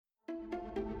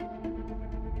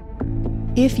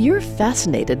If you're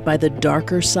fascinated by the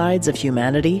darker sides of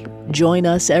humanity, join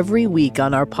us every week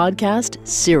on our podcast,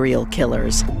 Serial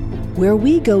Killers, where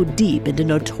we go deep into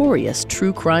notorious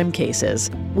true crime cases.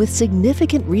 With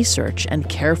significant research and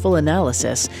careful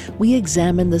analysis, we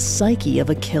examine the psyche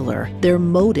of a killer, their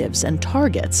motives and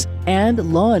targets,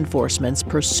 and law enforcement's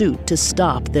pursuit to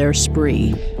stop their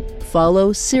spree.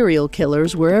 Follow Serial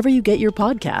Killers wherever you get your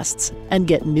podcasts and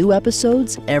get new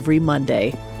episodes every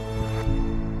Monday.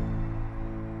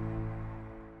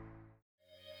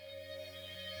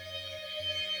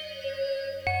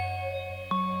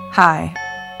 Hi,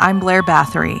 I'm Blair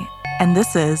Bathory, and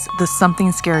this is the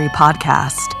Something Scary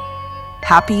podcast.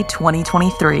 Happy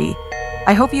 2023.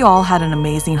 I hope you all had an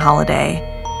amazing holiday.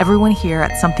 Everyone here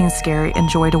at Something Scary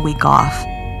enjoyed a week off.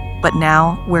 But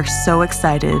now we're so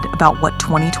excited about what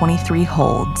 2023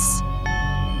 holds.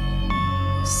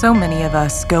 So many of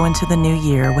us go into the new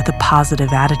year with a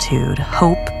positive attitude,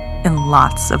 hope, and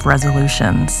lots of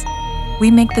resolutions.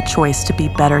 We make the choice to be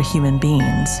better human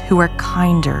beings who are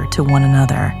kinder to one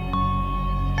another.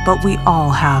 But we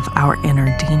all have our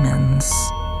inner demons.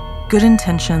 Good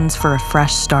intentions for a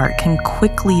fresh start can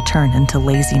quickly turn into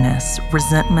laziness,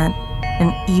 resentment,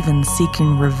 and even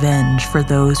seeking revenge for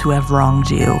those who have wronged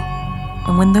you.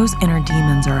 And when those inner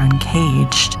demons are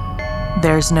uncaged,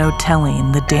 there's no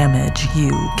telling the damage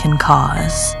you can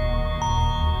cause.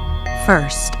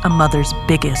 First, a mother's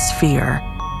biggest fear,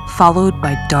 followed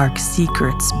by dark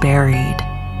secrets buried.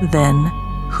 Then,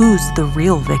 who's the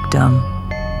real victim?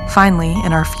 Finally,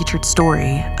 in our featured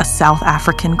story, a South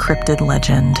African cryptid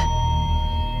legend.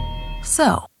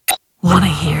 So, wanna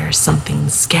hear something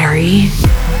scary?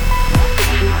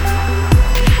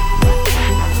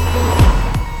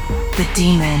 The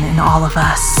demon in all of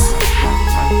us.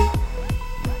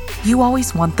 You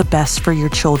always want the best for your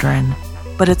children,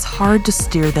 but it's hard to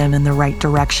steer them in the right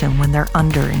direction when they're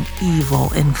under an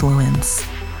evil influence.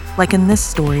 Like in this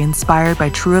story inspired by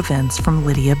true events from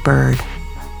Lydia Bird.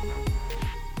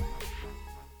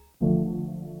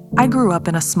 I grew up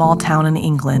in a small town in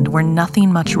England where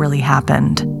nothing much really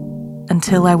happened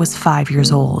until I was 5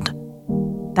 years old.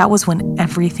 That was when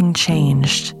everything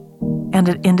changed, and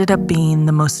it ended up being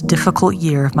the most difficult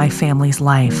year of my family's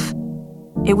life.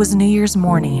 It was New Year's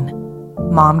morning.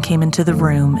 Mom came into the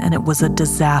room and it was a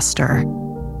disaster.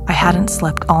 I hadn't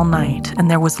slept all night and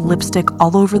there was lipstick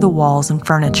all over the walls and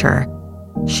furniture.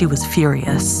 She was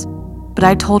furious, but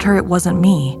I told her it wasn't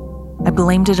me. I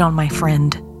blamed it on my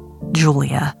friend,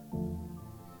 Julia.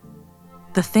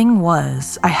 The thing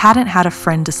was, I hadn't had a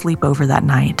friend to sleep over that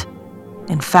night.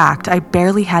 In fact, I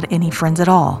barely had any friends at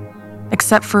all,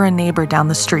 except for a neighbor down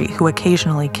the street who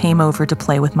occasionally came over to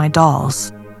play with my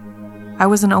dolls. I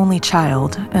was an only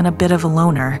child and a bit of a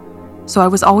loner, so I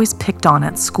was always picked on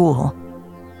at school.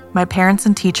 My parents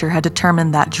and teacher had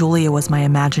determined that Julia was my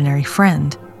imaginary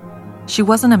friend. She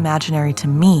wasn't imaginary to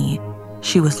me,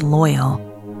 she was loyal,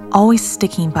 always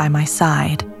sticking by my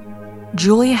side.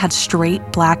 Julia had straight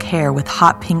black hair with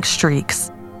hot pink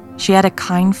streaks. She had a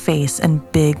kind face and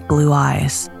big blue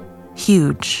eyes.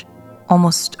 Huge,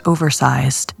 almost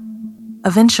oversized.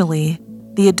 Eventually,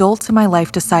 the adults in my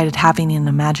life decided having an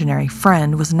imaginary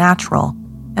friend was natural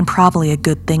and probably a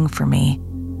good thing for me.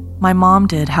 My mom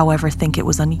did, however, think it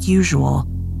was unusual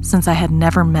since I had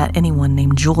never met anyone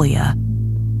named Julia,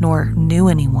 nor knew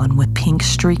anyone with pink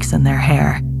streaks in their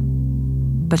hair.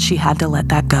 But she had to let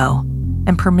that go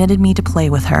and permitted me to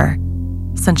play with her,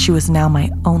 since she was now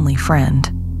my only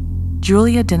friend.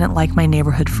 Julia didn't like my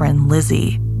neighborhood friend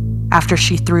Lizzie after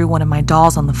she threw one of my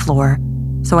dolls on the floor,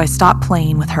 so I stopped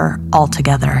playing with her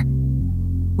altogether.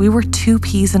 We were two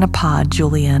peas in a pod,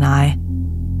 Julia and I,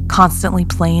 constantly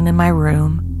playing in my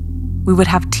room. We would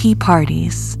have tea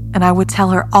parties, and I would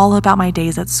tell her all about my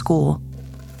days at school.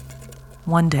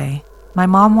 One day, my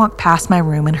mom walked past my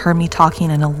room and heard me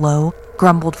talking in a low,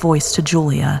 grumbled voice to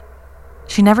Julia.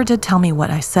 She never did tell me what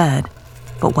I said,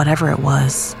 but whatever it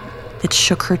was, it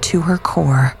shook her to her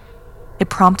core. It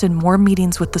prompted more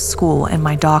meetings with the school and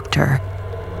my doctor.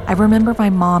 I remember my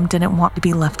mom didn't want to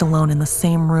be left alone in the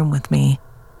same room with me.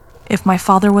 If my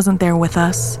father wasn't there with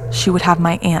us, she would have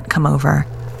my aunt come over.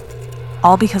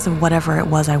 All because of whatever it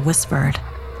was I whispered.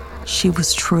 She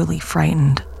was truly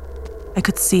frightened. I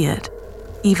could see it,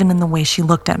 even in the way she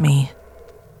looked at me.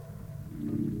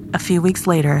 A few weeks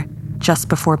later, just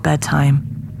before bedtime,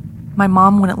 my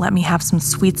mom wouldn't let me have some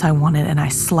sweets I wanted and I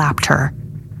slapped her.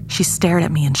 She stared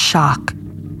at me in shock.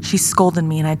 She scolded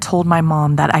me and I told my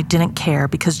mom that I didn't care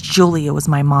because Julia was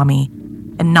my mommy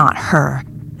and not her,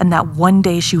 and that one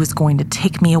day she was going to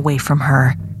take me away from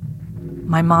her.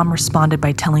 My mom responded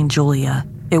by telling Julia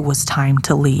it was time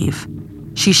to leave.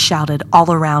 She shouted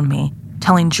all around me,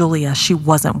 telling Julia she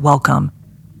wasn't welcome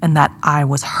and that I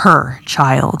was her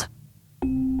child.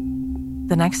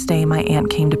 The next day, my aunt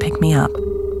came to pick me up.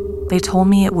 They told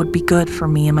me it would be good for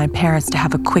me and my parents to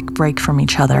have a quick break from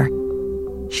each other.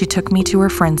 She took me to her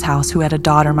friend's house who had a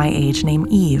daughter my age named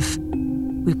Eve.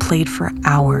 We played for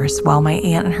hours while my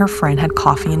aunt and her friend had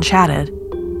coffee and chatted.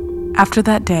 After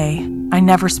that day, I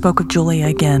never spoke of Julia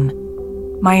again.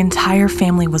 My entire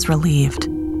family was relieved,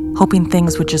 hoping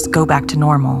things would just go back to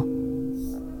normal.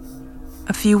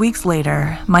 A few weeks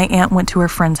later, my aunt went to her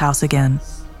friend's house again.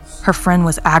 Her friend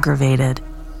was aggravated.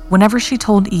 Whenever she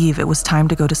told Eve it was time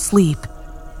to go to sleep,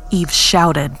 Eve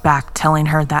shouted back, telling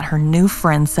her that her new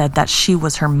friend said that she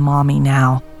was her mommy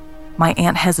now. My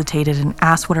aunt hesitated and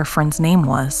asked what her friend's name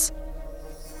was.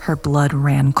 Her blood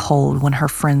ran cold when her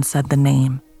friend said the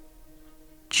name.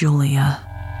 Julia.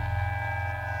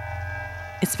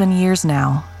 It's been years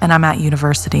now, and I'm at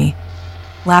university.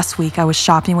 Last week, I was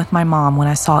shopping with my mom when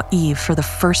I saw Eve for the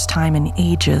first time in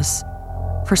ages.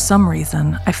 For some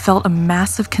reason, I felt a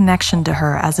massive connection to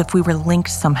her as if we were linked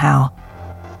somehow.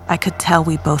 I could tell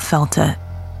we both felt it,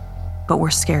 but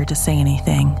were scared to say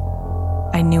anything.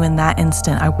 I knew in that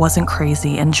instant I wasn't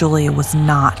crazy and Julia was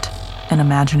not an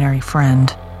imaginary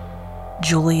friend.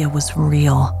 Julia was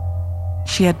real.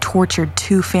 She had tortured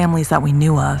 2 families that we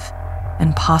knew of,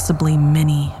 and possibly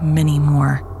many, many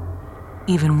more.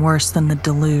 Even worse than the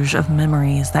deluge of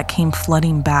memories that came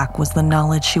flooding back was the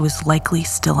knowledge she was likely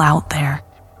still out there.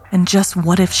 And just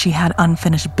what if she had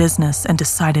unfinished business and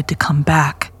decided to come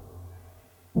back?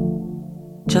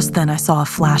 Just then I saw a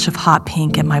flash of hot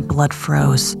pink and my blood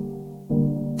froze.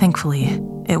 Thankfully,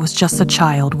 it was just a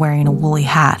child wearing a woolly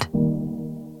hat.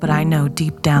 But I know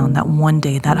deep down that one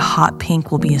day that hot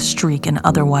pink will be a streak in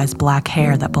otherwise black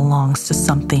hair that belongs to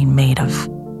something made of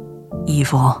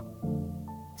evil.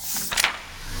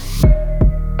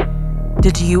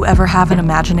 Did you ever have an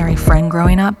imaginary friend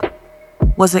growing up?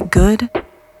 Was it good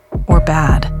or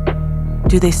bad?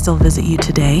 Do they still visit you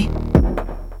today?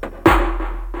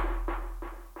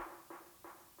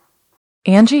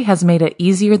 Angie has made it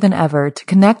easier than ever to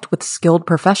connect with skilled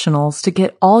professionals to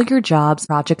get all your jobs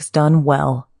projects done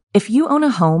well. If you own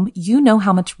a home, you know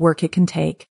how much work it can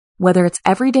take, whether it's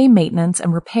everyday maintenance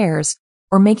and repairs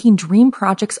or making dream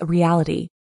projects a reality.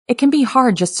 It can be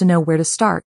hard just to know where to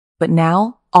start, but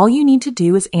now all you need to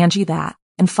do is Angie that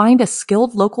and find a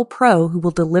skilled local pro who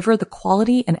will deliver the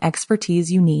quality and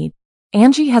expertise you need.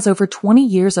 Angie has over 20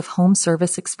 years of home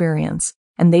service experience,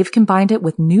 and they've combined it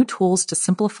with new tools to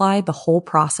simplify the whole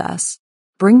process.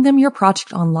 Bring them your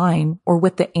project online or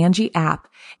with the Angie app,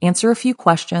 answer a few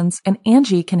questions, and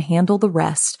Angie can handle the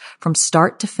rest from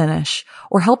start to finish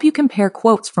or help you compare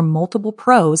quotes from multiple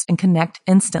pros and connect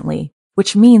instantly,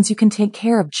 which means you can take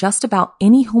care of just about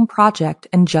any home project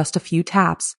in just a few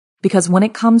taps. Because when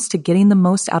it comes to getting the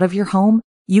most out of your home,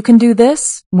 you can do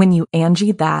this when you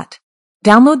Angie that.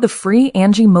 Download the free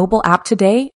Angie mobile app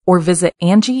today or visit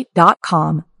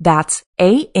Angie.com. That's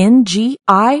ANGI.com.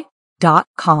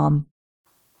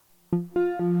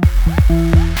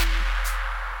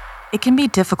 It can be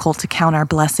difficult to count our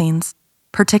blessings,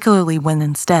 particularly when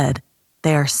instead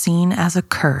they are seen as a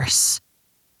curse.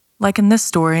 Like in this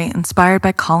story, inspired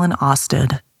by Colin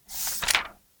Austed.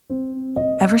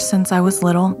 Ever since I was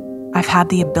little, I've had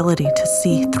the ability to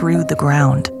see through the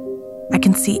ground. I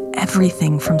can see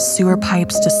everything from sewer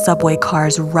pipes to subway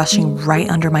cars rushing right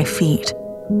under my feet.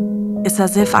 It's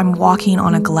as if I'm walking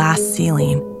on a glass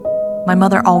ceiling. My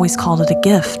mother always called it a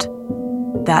gift.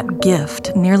 That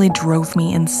gift nearly drove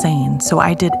me insane, so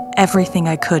I did everything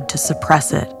I could to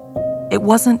suppress it. It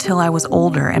wasn't till I was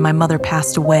older and my mother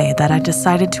passed away that I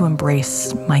decided to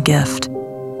embrace my gift.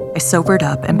 I sobered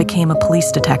up and became a police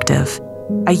detective.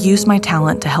 I used my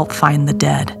talent to help find the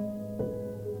dead.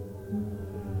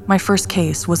 My first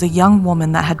case was a young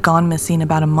woman that had gone missing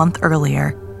about a month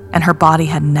earlier, and her body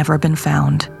had never been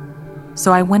found.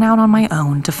 So I went out on my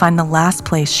own to find the last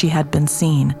place she had been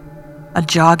seen, a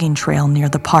jogging trail near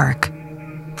the park.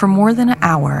 For more than an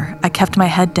hour, I kept my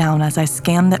head down as I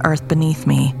scanned the earth beneath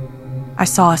me. I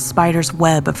saw a spider's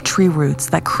web of tree roots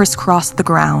that crisscrossed the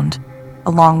ground,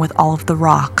 along with all of the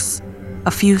rocks,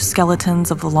 a few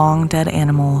skeletons of long dead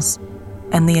animals,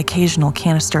 and the occasional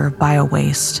canister of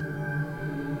bio-waste.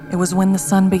 It was when the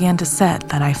sun began to set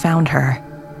that I found her.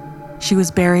 She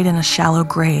was buried in a shallow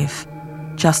grave,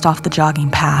 just off the jogging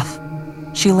path.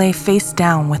 She lay face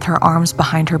down with her arms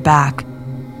behind her back,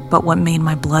 but what made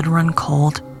my blood run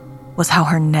cold was how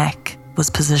her neck was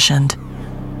positioned.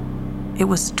 It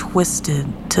was twisted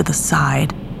to the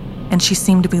side, and she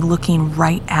seemed to be looking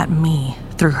right at me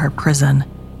through her prison.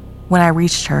 When I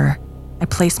reached her, I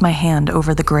placed my hand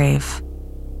over the grave.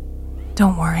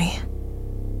 "Don't worry,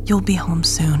 "You'll be home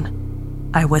soon,"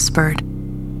 I whispered.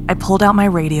 I pulled out my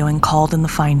radio and called in the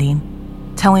finding,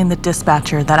 telling the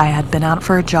dispatcher that I had been out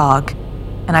for a jog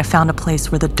and I found a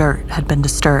place where the dirt had been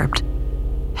disturbed.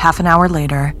 Half an hour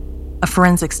later, a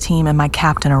forensics team and my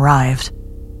captain arrived.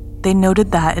 They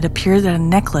noted that it appeared that a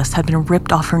necklace had been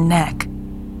ripped off her neck.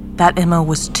 That Emma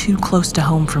was too close to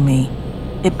home for me.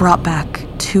 It brought back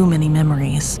too many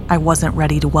memories I wasn't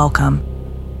ready to welcome.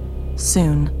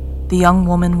 Soon, the young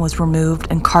woman was removed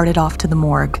and carted off to the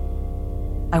morgue.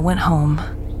 I went home,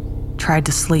 tried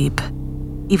to sleep.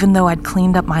 Even though I'd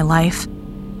cleaned up my life,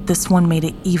 this one made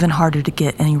it even harder to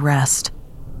get any rest.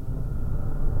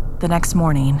 The next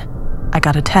morning, I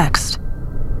got a text.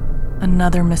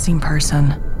 Another missing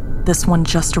person, this one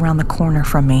just around the corner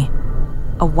from me.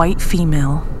 A white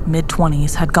female,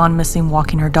 mid-20s, had gone missing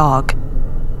walking her dog.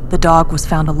 The dog was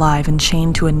found alive and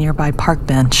chained to a nearby park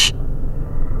bench.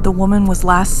 The woman was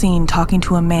last seen talking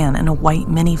to a man in a white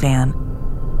minivan.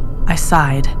 I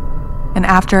sighed, and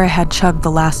after I had chugged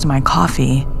the last of my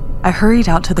coffee, I hurried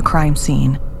out to the crime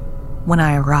scene. When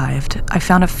I arrived, I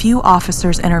found a few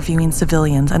officers interviewing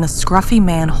civilians and a scruffy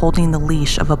man holding the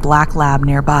leash of a black lab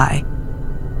nearby.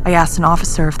 I asked an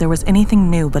officer if there was anything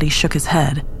new, but he shook his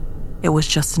head. It was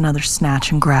just another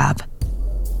snatch and grab.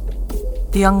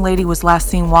 The young lady was last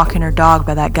seen walking her dog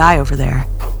by that guy over there.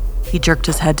 He jerked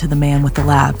his head to the man with the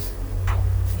lab.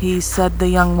 He said the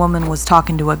young woman was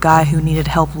talking to a guy who needed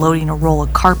help loading a roll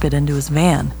of carpet into his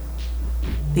van.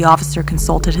 The officer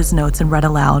consulted his notes and read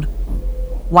aloud,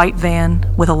 "White van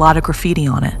with a lot of graffiti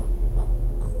on it.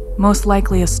 Most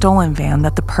likely a stolen van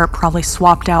that the perp probably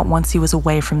swapped out once he was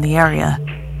away from the area."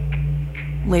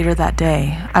 Later that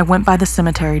day, I went by the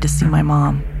cemetery to see my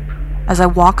mom. As I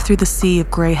walked through the sea of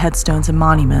gray headstones and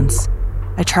monuments,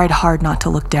 I tried hard not to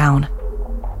look down.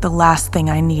 The last thing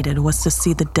I needed was to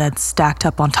see the dead stacked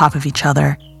up on top of each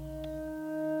other.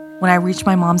 When I reached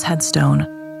my mom's headstone,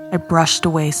 I brushed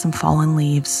away some fallen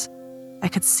leaves. I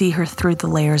could see her through the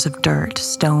layers of dirt,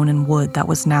 stone, and wood that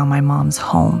was now my mom's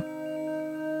home.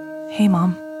 "Hey,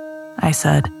 Mom," I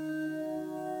said.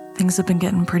 "Things have been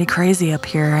getting pretty crazy up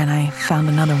here, and I found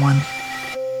another one."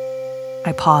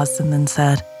 I paused and then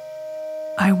said,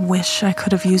 "I wish I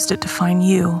could have used it to find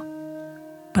you,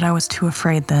 but I was too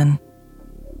afraid then."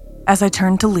 As I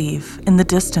turned to leave, in the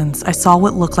distance, I saw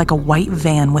what looked like a white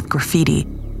van with graffiti.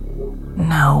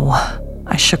 No,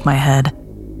 I shook my head.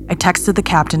 I texted the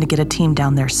captain to get a team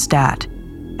down there stat.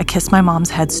 I kissed my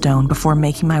mom's headstone before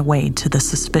making my way to the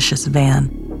suspicious van.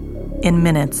 In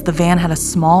minutes, the van had a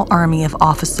small army of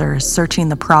officers searching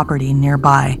the property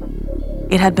nearby.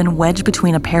 It had been wedged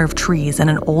between a pair of trees and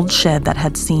an old shed that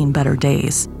had seen better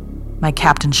days. My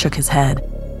captain shook his head.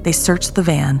 They searched the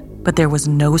van, but there was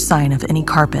no sign of any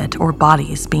carpet or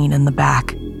bodies being in the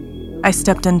back. I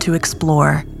stepped in to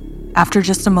explore. After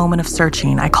just a moment of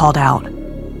searching, I called out,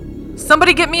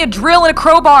 "Somebody get me a drill and a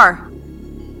crowbar!"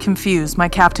 Confused, my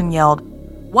captain yelled,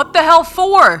 "What the hell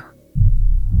for?"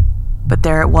 But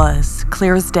there it was,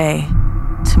 clear as day,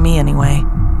 to me anyway.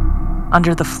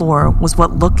 Under the floor was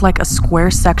what looked like a square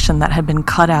section that had been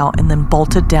cut out and then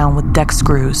bolted down with deck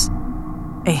screws.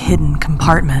 A hidden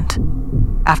compartment.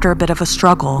 After a bit of a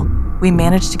struggle, we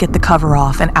managed to get the cover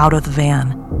off and out of the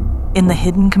van. In the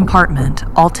hidden compartment,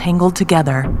 all tangled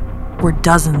together, were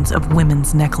dozens of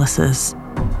women's necklaces.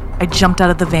 I jumped out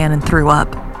of the van and threw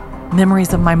up.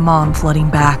 Memories of my mom flooding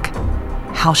back.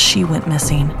 How she went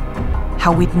missing.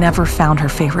 How we'd never found her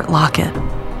favorite locket.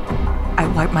 I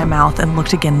wiped my mouth and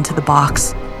looked again into the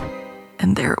box.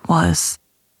 And there it was.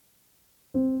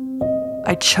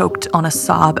 I choked on a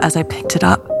sob as I picked it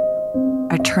up.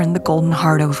 I turned the golden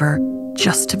heart over,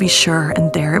 just to be sure,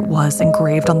 and there it was,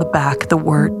 engraved on the back, the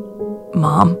word,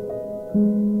 Mom.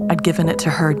 I'd given it to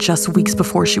her just weeks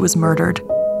before she was murdered.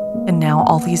 And now,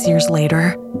 all these years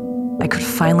later, I could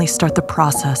finally start the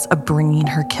process of bringing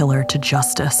her killer to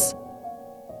justice.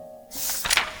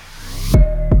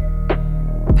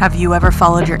 Have you ever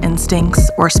followed your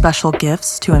instincts or special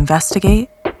gifts to investigate?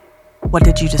 What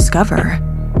did you discover?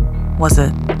 Was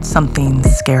it something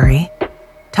scary?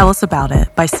 Tell us about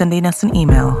it by sending us an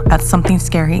email at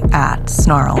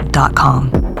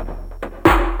somethingscary@snarl.com.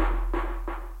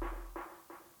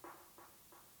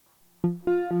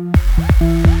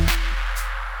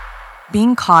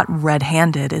 Being caught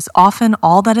red-handed is often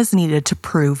all that is needed to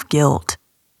prove guilt.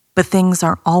 But things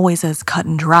aren't always as cut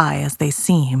and dry as they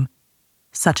seem,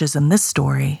 such as in this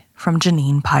story from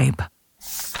Janine Pipe.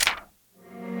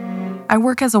 I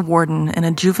work as a warden in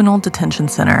a juvenile detention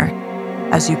center.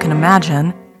 As you can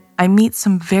imagine, I meet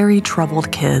some very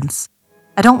troubled kids.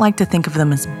 I don't like to think of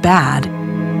them as bad,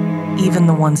 even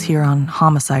the ones here on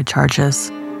homicide charges.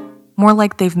 More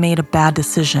like they've made a bad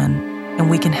decision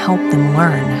and we can help them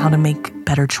learn how to make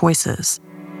better choices.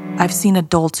 I've seen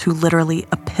adults who literally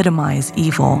epitomize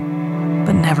evil,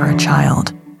 but never a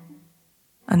child.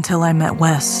 Until I met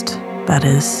West, that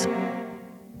is.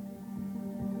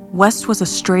 West was a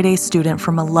straight-A student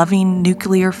from a loving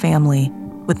nuclear family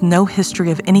with no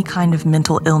history of any kind of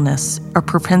mental illness or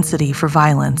propensity for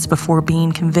violence before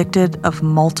being convicted of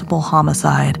multiple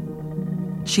homicide.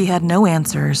 She had no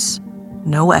answers,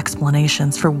 no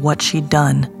explanations for what she'd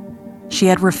done. She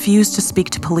had refused to speak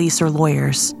to police or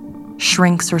lawyers,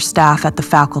 shrinks or staff at the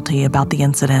faculty about the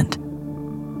incident.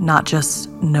 Not just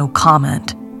no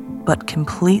comment, but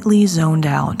completely zoned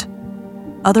out.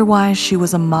 Otherwise, she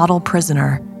was a model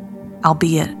prisoner,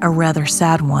 albeit a rather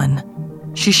sad one.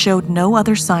 She showed no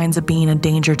other signs of being a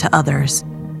danger to others,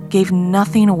 gave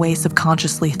nothing away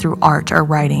subconsciously through art or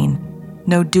writing,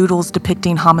 no doodles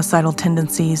depicting homicidal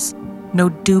tendencies, no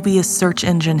dubious search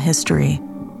engine history,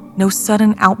 no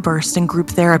sudden outburst in group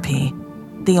therapy,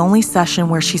 the only session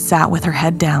where she sat with her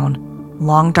head down,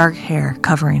 long dark hair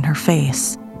covering her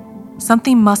face.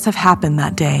 Something must have happened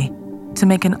that day to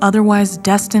make an otherwise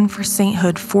destined for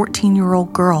sainthood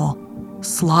 14-year-old girl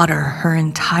slaughter her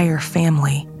entire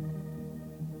family.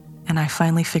 And I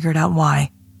finally figured out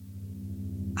why.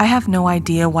 I have no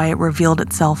idea why it revealed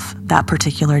itself that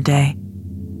particular day.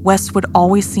 West would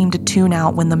always seem to tune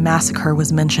out when the massacre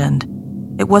was mentioned.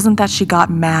 It wasn't that she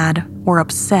got mad or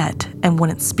upset and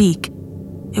wouldn't speak.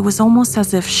 It was almost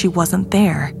as if she wasn't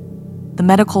there. The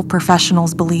medical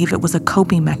professionals believe it was a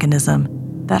coping mechanism,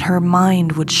 that her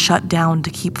mind would shut down to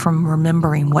keep from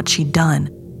remembering what she'd done.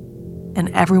 And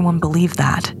everyone believed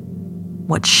that,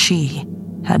 what she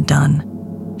had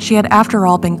done. She had, after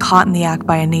all, been caught in the act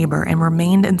by a neighbor and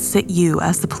remained in situ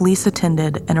as the police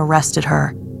attended and arrested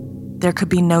her. There could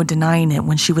be no denying it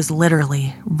when she was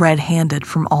literally red-handed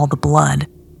from all the blood.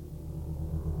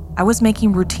 I was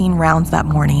making routine rounds that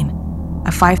morning.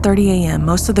 At 5:30 a.m.,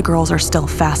 most of the girls are still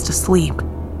fast asleep.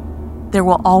 There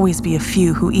will always be a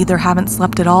few who either haven't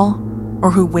slept at all or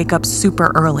who wake up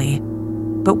super early.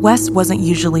 But West wasn't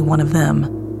usually one of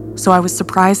them, so I was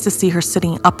surprised to see her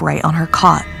sitting upright on her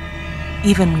cot.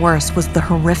 Even worse was the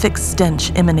horrific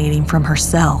stench emanating from her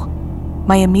cell.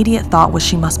 My immediate thought was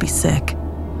she must be sick.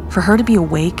 For her to be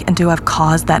awake and to have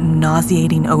caused that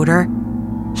nauseating odor,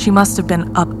 she must have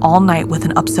been up all night with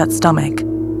an upset stomach.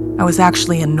 I was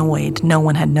actually annoyed no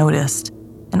one had noticed,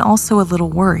 and also a little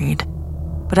worried.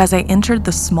 But as I entered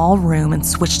the small room and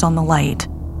switched on the light,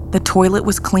 the toilet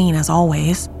was clean as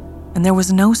always, and there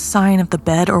was no sign of the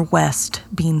bed or West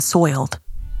being soiled.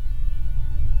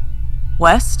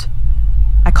 "West?"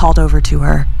 I called over to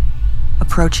her,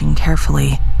 approaching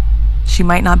carefully. She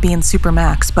might not be in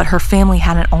Supermax, but her family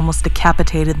hadn't almost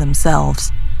decapitated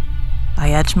themselves. I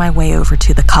edged my way over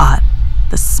to the cot,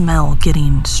 the smell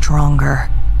getting stronger.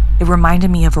 It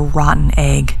reminded me of a rotten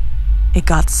egg. It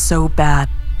got so bad,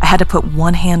 I had to put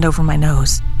one hand over my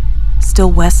nose.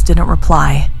 Still, West didn't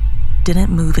reply,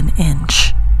 didn't move an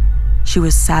inch. She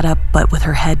was sat up but with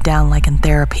her head down like in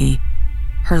therapy,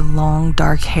 her long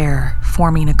dark hair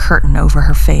forming a curtain over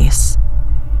her face.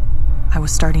 I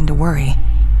was starting to worry.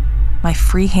 My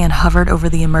free hand hovered over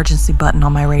the emergency button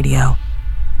on my radio.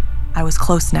 I was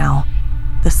close now.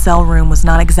 The cell room was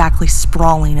not exactly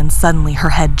sprawling, and suddenly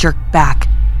her head jerked back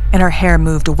and her hair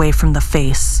moved away from the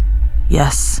face.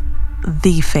 Yes,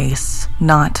 the face,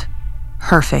 not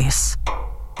her face.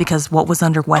 Because what was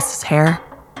under West's hair,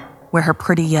 where her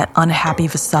pretty yet unhappy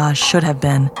visage should have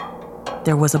been,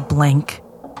 there was a blank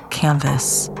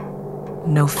canvas.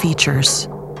 No features,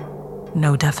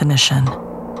 no definition.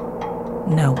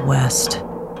 No West.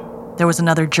 There was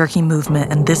another jerky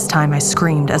movement, and this time I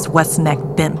screamed as West's neck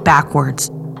bent backwards.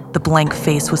 The blank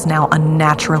face was now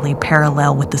unnaturally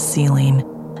parallel with the ceiling.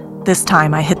 This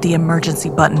time I hit the emergency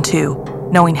button too,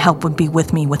 knowing help would be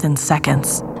with me within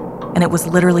seconds. And it was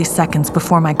literally seconds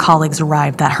before my colleagues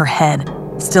arrived that her head,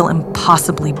 still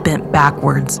impossibly bent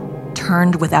backwards,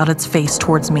 turned without its face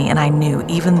towards me, and I knew,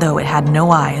 even though it had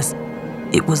no eyes,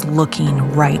 it was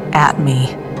looking right at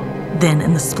me. Then,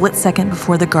 in the split second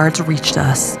before the guards reached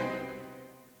us,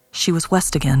 she was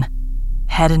West again,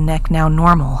 head and neck now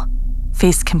normal,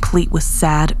 face complete with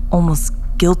sad, almost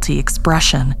guilty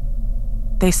expression.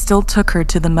 They still took her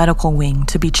to the medical wing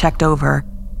to be checked over,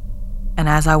 and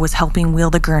as I was helping wheel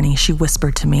the gurney, she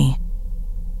whispered to me,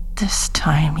 "This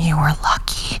time you were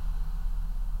lucky.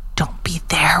 Don't be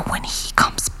there when he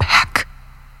comes back."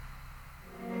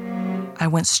 I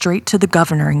went straight to the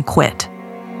governor and quit.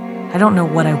 I don't know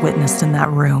what I witnessed in that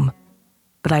room,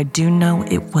 but I do know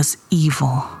it was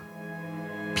evil.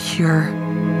 Pure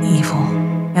evil.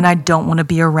 And I don't want to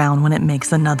be around when it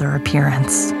makes another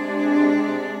appearance.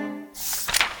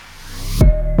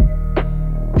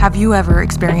 Have you ever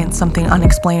experienced something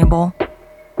unexplainable?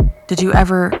 Did you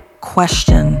ever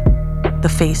question the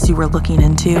face you were looking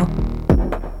into?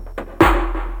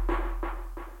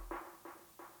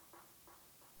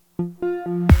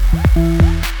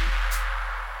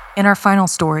 In our final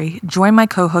story, join my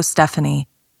co-host Stephanie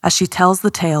as she tells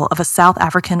the tale of a South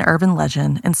African urban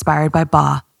legend inspired by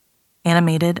Ba,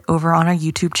 animated over on our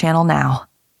YouTube channel now.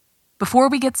 Before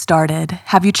we get started,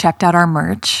 have you checked out our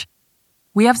merch?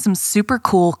 We have some super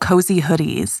cool cozy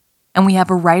hoodies, and we have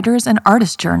a writer's and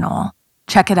artist journal.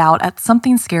 Check it out at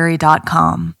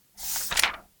somethingscary.com.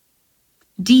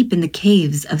 Deep in the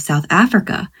caves of South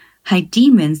Africa hide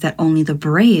demons that only the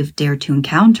brave dare to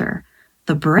encounter.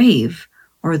 The brave,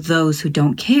 or those who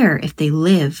don't care if they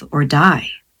live or die.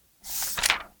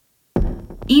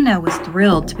 Ina was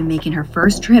thrilled to be making her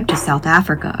first trip to South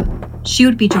Africa. She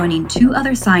would be joining 2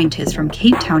 other scientists from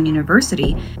Cape Town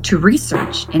University to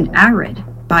research an arid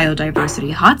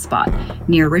biodiversity hotspot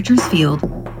near Richards Field.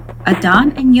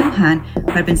 Adan and Johan,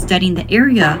 who had been studying the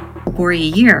area for a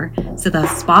year, said the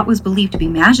spot was believed to be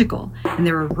magical, and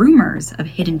there were rumors of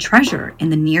hidden treasure in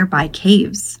the nearby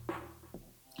caves.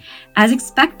 As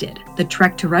expected, the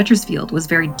trek to Richardsfield was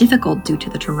very difficult due to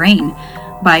the terrain.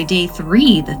 By day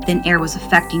 3, the thin air was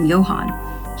affecting Johan.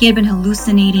 He had been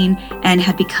hallucinating and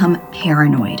had become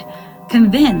paranoid,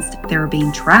 convinced they were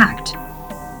being tracked.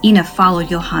 Ina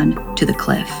followed Johan to the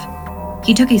cliff.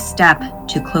 He took a step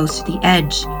too close to the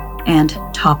edge and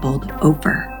toppled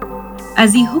over.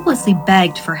 As he hopelessly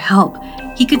begged for help,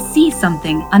 he could see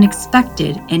something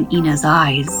unexpected in Ina's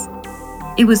eyes.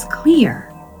 It was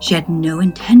clear she had no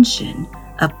intention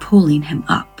of pulling him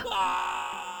up.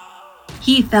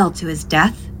 He fell to his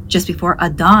death just before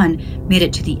Adan made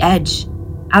it to the edge.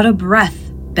 Out of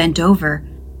breath, bent over,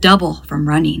 double from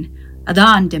running,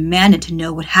 Adan demanded to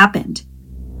know what happened.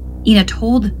 Ina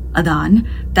told Adan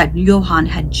that Johan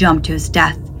had jumped to his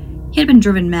death. He had been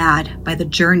driven mad by the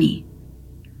journey.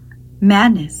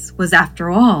 Madness was, after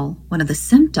all, one of the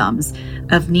symptoms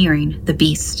of nearing the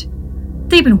beast.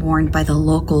 They'd been warned by the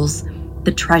locals.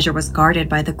 The treasure was guarded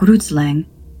by the Grootslang,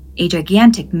 a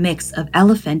gigantic mix of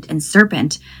elephant and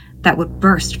serpent that would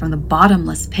burst from the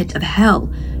bottomless pit of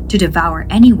hell to devour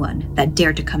anyone that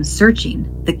dared to come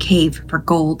searching the cave for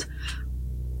gold.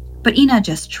 But Ina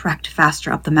just trekked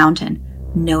faster up the mountain,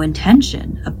 no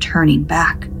intention of turning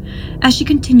back. As she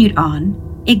continued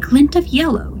on, a glint of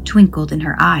yellow twinkled in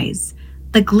her eyes,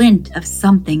 the glint of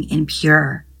something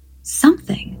impure,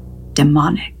 something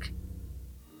demonic.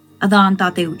 Adan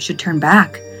thought they should turn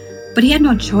back, but he had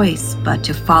no choice but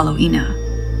to follow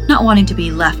Ina, not wanting to be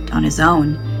left on his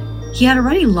own. He had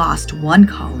already lost 1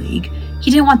 colleague.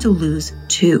 He didn't want to lose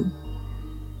 2.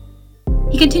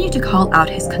 He continued to call out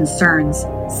his concerns.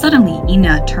 Suddenly,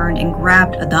 Ina turned and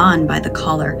grabbed Adan by the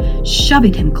collar,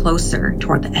 shoving him closer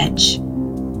toward the edge.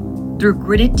 Through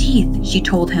gritted teeth, she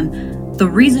told him the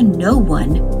reason no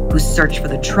one who searched for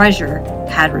the treasure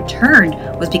had returned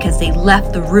was because they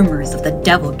left the rumors of the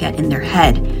devil get in their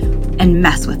head and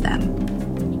mess with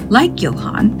them. Like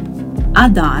Johan,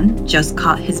 Adan just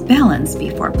caught his balance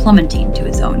before plummeting to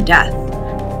his own death.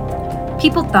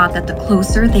 People thought that the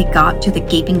closer they got to the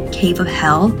gaping cave of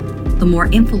hell, the more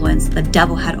influence the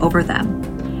devil had over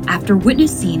them. After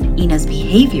witnessing Ina's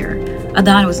behavior,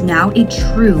 Adan was now a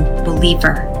true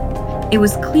believer. It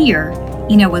was clear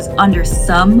Ina was under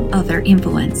some other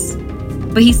influence,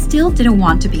 but he still didn't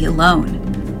want to be alone.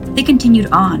 They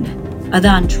continued on,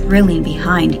 Adan trailing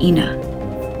behind Ina.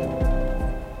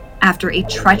 After a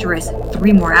treacherous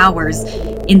 3 more hours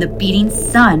in the beating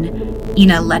sun,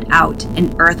 Ina let out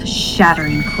an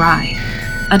earth-shattering cry.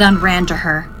 Adan ran to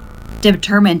her,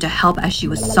 determined to help as she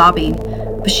was sobbing,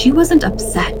 but she wasn't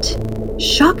upset.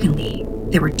 Shockingly,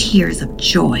 there were tears of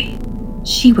joy.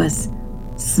 She was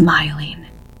smiling.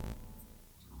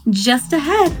 Just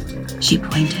ahead, she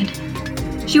pointed.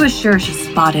 She was sure she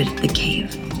spotted the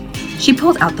cave. She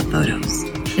pulled out the photos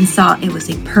and saw it was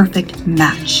a perfect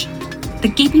match. The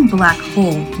gaping black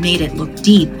hole made it look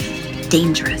deep,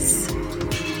 dangerous.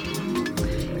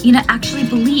 Ina actually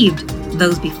believed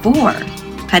those before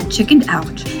had chickened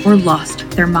out or lost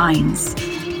their minds.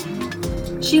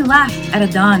 She laughed at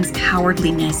Adan's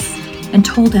cowardliness and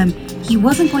told him he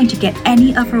wasn't going to get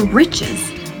any of her riches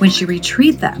when she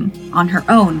retrieved them on her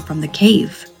own from the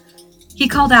cave. He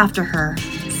called after her,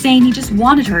 saying he just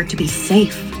wanted her to be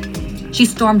safe. She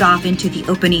stormed off into the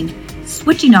opening,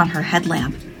 switching on her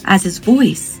headlamp as his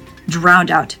voice drowned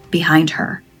out behind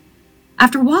her.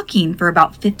 After walking for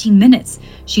about 15 minutes,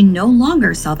 she no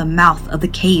longer saw the mouth of the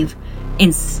cave.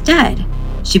 Instead,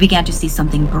 she began to see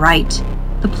something bright.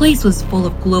 The place was full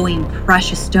of glowing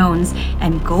precious stones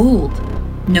and gold.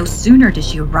 No sooner did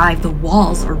she arrive, the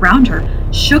walls around her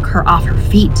shook her off her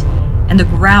feet, and the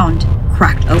ground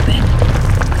cracked open.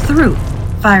 Through,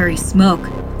 fiery smoke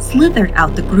slithered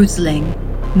out the Grusling,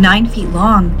 9 feet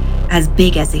long, as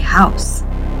big as a house,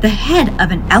 the head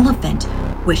of an elephant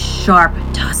with sharp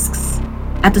tusks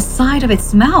at the side of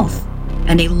its mouth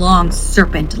and a long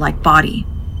serpent-like body.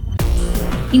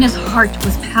 Ina's heart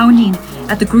was pounding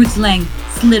as the Grusling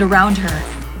slid around her.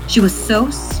 She was so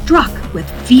struck with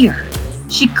fear,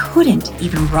 she couldn't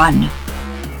even run.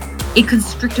 It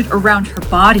constricted around her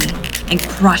body and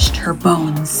crushed her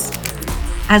bones.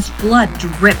 As blood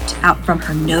dripped out from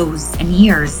her nose and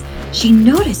ears, she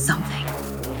noticed something.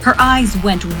 Her eyes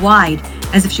went wide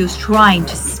as if she was trying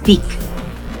to speak.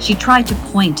 She tried to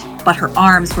point, but her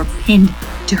arms were pinned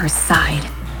to her side.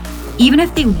 Even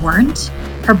if they weren't,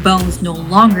 her bones no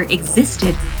longer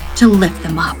existed to lift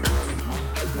them up.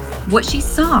 What she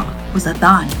saw was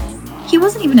Adan. He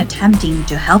wasn't even attempting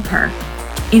to help her.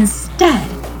 Instead,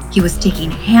 he was taking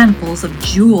handfuls of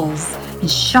jewels and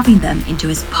shoving them into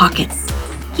his pockets.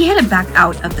 He headed back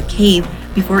out of the cave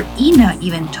before Ina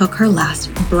even took her last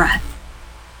breath.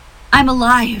 "I'm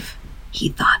alive," he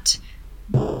thought,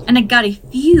 "and I got a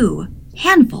few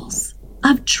handfuls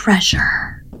of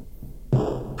treasure."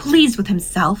 Pleased with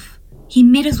himself, he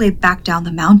made his way back down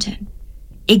the mountain.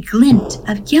 A glint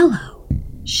of yellow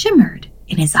shimmered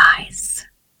in his eyes.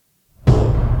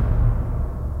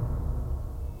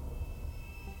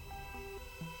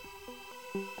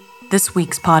 This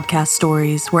week's podcast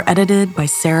stories were edited by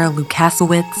Sarah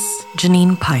Lukasiewicz,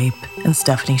 Janine Pipe, and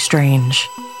Stephanie Strange.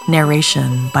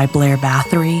 Narration by Blair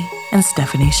Bathory and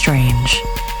Stephanie Strange.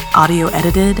 Audio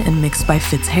edited and mixed by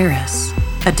Fitz Harris.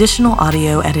 Additional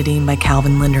audio editing by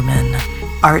Calvin Linderman.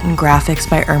 Art and graphics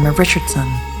by Irma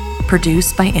Richardson.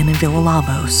 Produced by Anna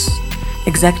Villalobos.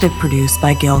 Executive produced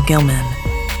by Gail Gilman.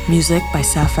 Music by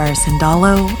Sapphire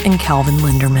Sindalo and Calvin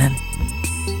Linderman.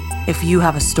 If you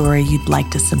have a story you'd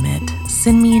like to submit,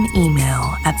 send me an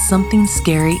email at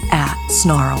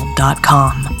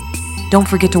somethingscary@snarled.com. Don't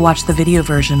forget to watch the video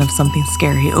version of Something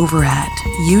Scary over at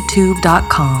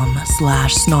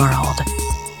youtube.com/snarled.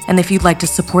 And if you'd like to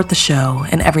support the show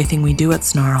and everything we do at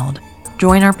Snarled,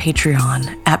 join our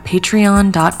Patreon at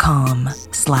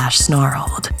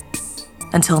patreon.com/snarled.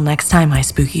 Until next time, my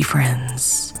spooky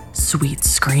friends, sweet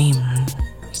screams.